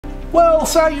Well,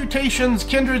 salutations,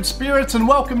 kindred spirits, and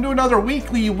welcome to another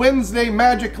weekly Wednesday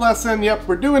magic lesson. Yep,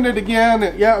 we're doing it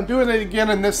again. Yeah, I'm doing it again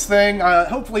in this thing.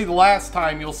 Hopefully the last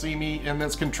time you'll see me in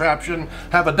this contraption.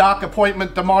 Have a doc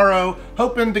appointment tomorrow,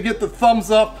 hoping to get the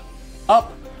thumbs up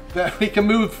that we can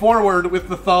move forward with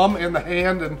the thumb and the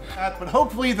hand and that. But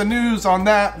hopefully the news on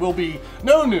that will be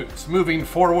no news moving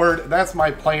forward. That's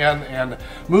my plan, and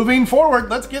moving forward,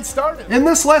 let's get started. And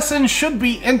this lesson should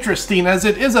be interesting as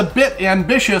it is a bit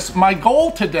ambitious. My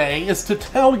goal today is to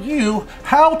tell you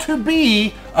how to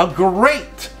be a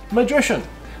great magician.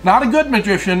 Not a good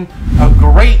magician, a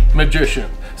great magician.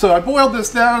 So I boiled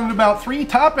this down in about 3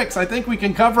 topics. I think we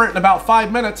can cover it in about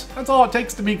 5 minutes. That's all it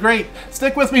takes to be great.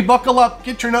 Stick with me, buckle up,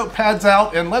 get your notepads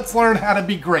out, and let's learn how to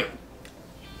be great.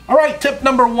 All right, tip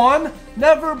number 1,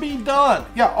 never be done.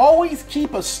 Yeah, always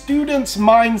keep a student's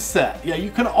mindset. Yeah, you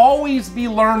can always be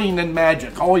learning in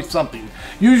magic, always something.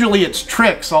 Usually it's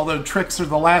tricks, although tricks are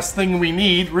the last thing we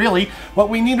need, really. What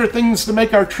we need are things to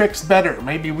make our tricks better.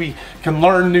 Maybe we can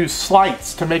learn new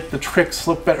sleights to make the tricks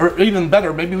look better, or even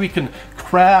better, maybe we can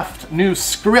craft new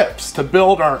scripts to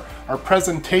build our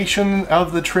presentation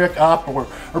of the trick up, or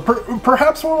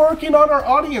perhaps we're working on our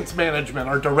audience management,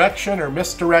 our direction or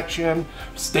misdirection,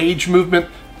 stage movement.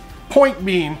 Point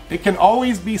being, it can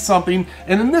always be something,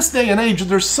 and in this day and age,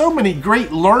 there's so many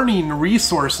great learning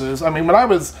resources. I mean, when I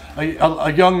was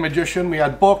a young magician, we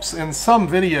had books and some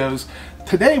videos.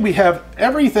 Today we have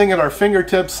everything at our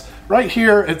fingertips. Right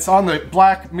here, it's on the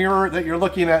black mirror that you're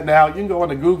looking at now. You can go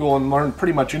onto Google and learn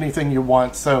pretty much anything you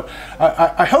want. So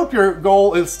I hope your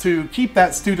goal is to keep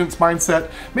that student's mindset.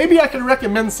 Maybe I could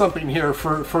recommend something here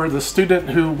for the student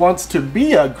who wants to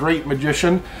be a great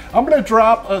magician. I'm going to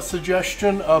drop a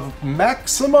suggestion of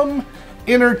Maximum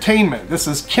Entertainment. This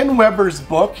is Ken Weber's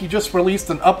book. He just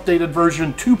released an updated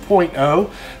version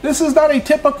 2.0. This is not a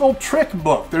typical trick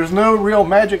book. There's no real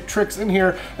magic tricks in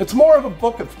here. It's more of a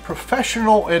book of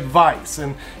professional advice.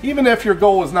 And even if your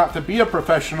goal is not to be a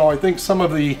professional, I think some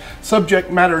of the subject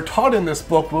matter taught in this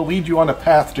book will lead you on a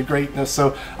path to greatness.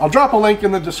 So I'll drop a link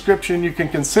in the description. You can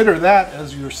consider that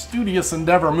as your studious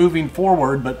endeavor moving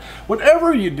forward. But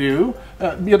whatever you do,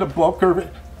 be it a book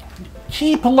or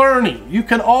keep learning. You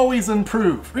can always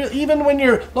improve. Even when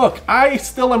you're, look, I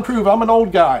still improve. I'm an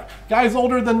old guy. Guy's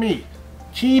older than me.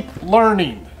 Keep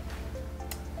learning.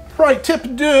 Right, tip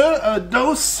 2,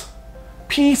 dose,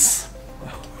 peace.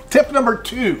 Tip number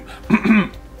 2,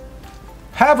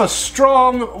 have a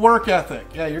strong work ethic.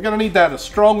 Yeah, you're gonna need that, a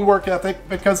strong work ethic,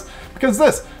 because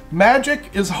this,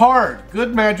 magic is hard.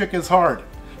 Good magic is hard.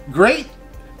 Great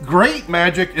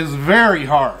magic is very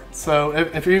hard. So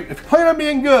if you plan on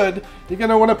being good, you're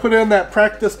going to want to put in that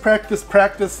practice,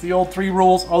 the old 3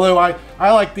 rules. Although I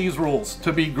like these rules.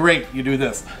 To be great, you do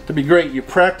this. To be great, you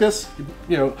practice,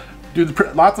 do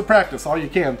lots of practice, all you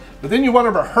can. But then you want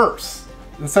to rehearse.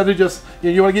 Instead of just,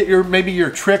 you want to get maybe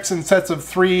your tricks in sets of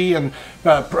 3 and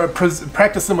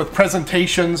practice them with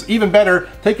presentations. Even better,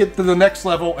 take it to the next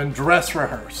level and dress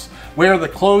rehearse. Wear the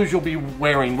clothes you'll be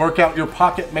wearing. Work out your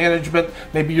pocket management,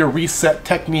 maybe your reset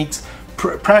techniques.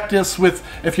 Practice with,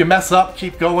 if you mess up,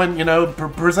 keep going,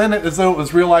 present it as though it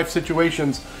was real life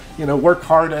situations. Work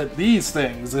hard at these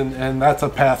things, and that's a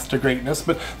path to greatness.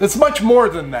 But it's much more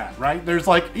than that, right? There's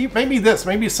like,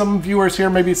 maybe some viewers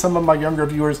here, maybe some of my younger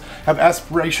viewers have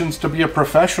aspirations to be a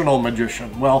professional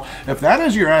magician. Well, if that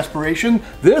is your aspiration,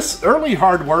 this early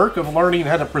hard work of learning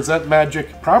how to present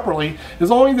magic properly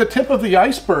is only the tip of the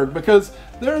iceberg, because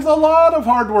there's a lot of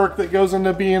hard work that goes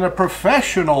into being a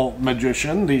professional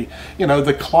magician.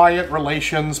 The client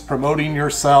relations, promoting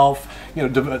yourself,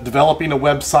 developing a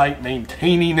website,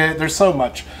 maintaining it. There's so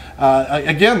much.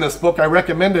 Again, this book I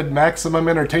recommended, Maximum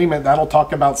Entertainment. That'll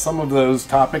talk about some of those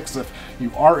topics if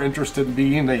you are interested in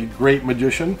being a great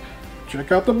magician.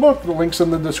 Check out the book, the link's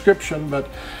in the description. But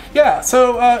yeah,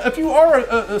 so if you are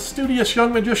a studious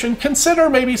young magician, consider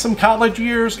maybe some college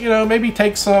years, maybe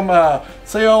take some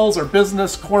sales or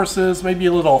business courses, maybe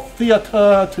a little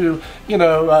theater to,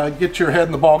 get your head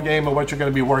in the ball game of what you're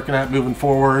going to be working at moving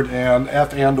forward.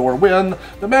 And or when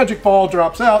the magic ball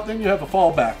drops out, then you have a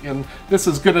fallback. And this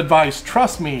is good advice.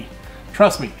 Trust me,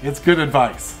 it's good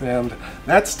advice. And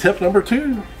that's tip number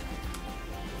 2.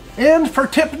 And for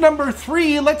tip number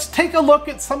 3, let's take a look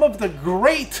at some of the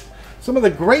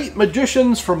great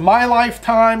magicians from my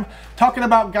lifetime. Talking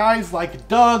about guys like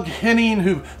Doug Henning,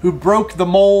 who broke the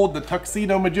mold, the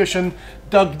tuxedo magician.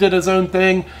 Doug did his own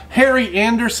thing. Harry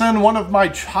Anderson, one of my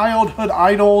childhood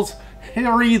idols.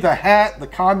 Harry the Hat, the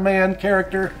con man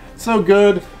character, so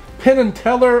good. Penn and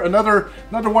Teller, another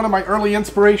one of my early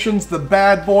inspirations. The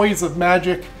bad boys of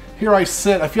magic. here I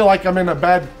sit. I feel like I'm in a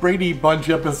bad Brady Bunch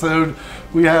episode.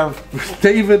 We have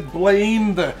David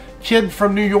Blaine, the kid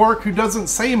from New York who doesn't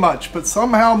say much, but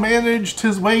somehow managed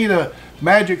his way to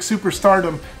magic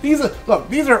superstardom.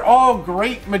 These are all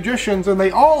great magicians, and they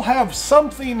all have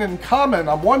something in common.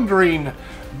 I'm wondering,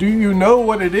 do you know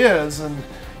what it is? And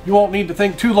you won't need to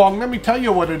think too long. Let me tell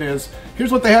you what it is.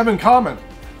 Here's what they have in common.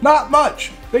 Not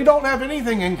much. They don't have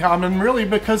anything in common, really,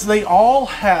 because they all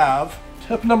have,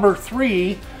 tip number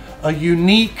 3, a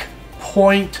unique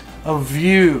point of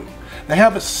view. They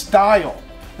have a style.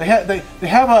 They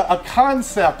have a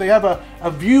concept. They have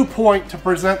a viewpoint to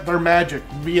present their magic,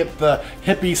 be it the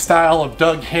hippie style of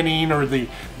Doug Henning, or the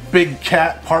big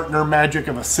cat partner magic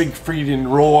of a Siegfried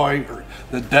and Roy, or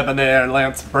the debonair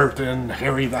Lance Burton,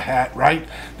 Harry the Hat, right?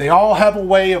 They all have a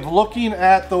way of looking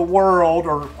at the world,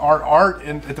 or our art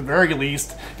at the very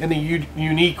least, in a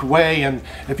unique way. And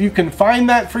if you can find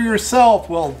that for yourself,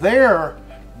 well, there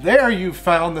you've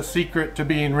found the secret to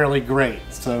being really great.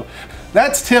 So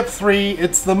that's tip 3.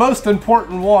 It's the most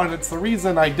important one. It's the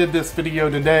reason I did this video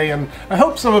today, and I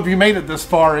hope some of you made it this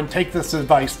far and take this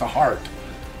advice to heart.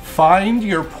 Find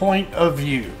your point of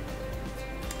view.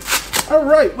 All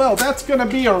right, well, that's gonna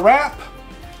be a wrap.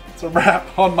 It's a wrap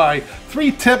on my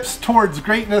 3 tips towards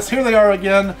greatness. Here they are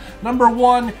again. Number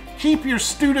 1, keep your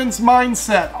student's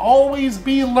mindset. Always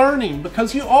be learning,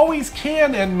 because you always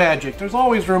can in magic. There's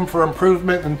always room for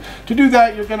improvement, and to do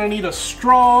that, you're gonna need a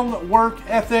strong work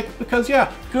ethic, because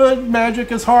yeah, good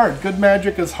magic is hard. Good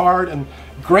magic is hard, and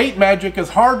great magic is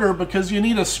harder because you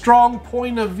need a strong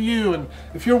point of view. And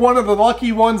if you're one of the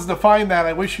lucky ones to find that,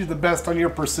 I wish you the best on your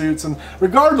pursuits. And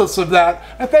regardless of that,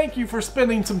 I thank you for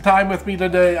spending some time with me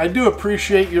today. I do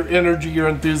appreciate your energy, your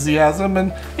enthusiasm,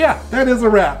 and yeah, that is a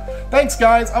wrap. Thanks,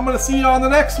 guys. I'm going to see you on the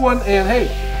next one, and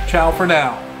hey, ciao for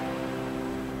now.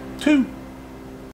 2.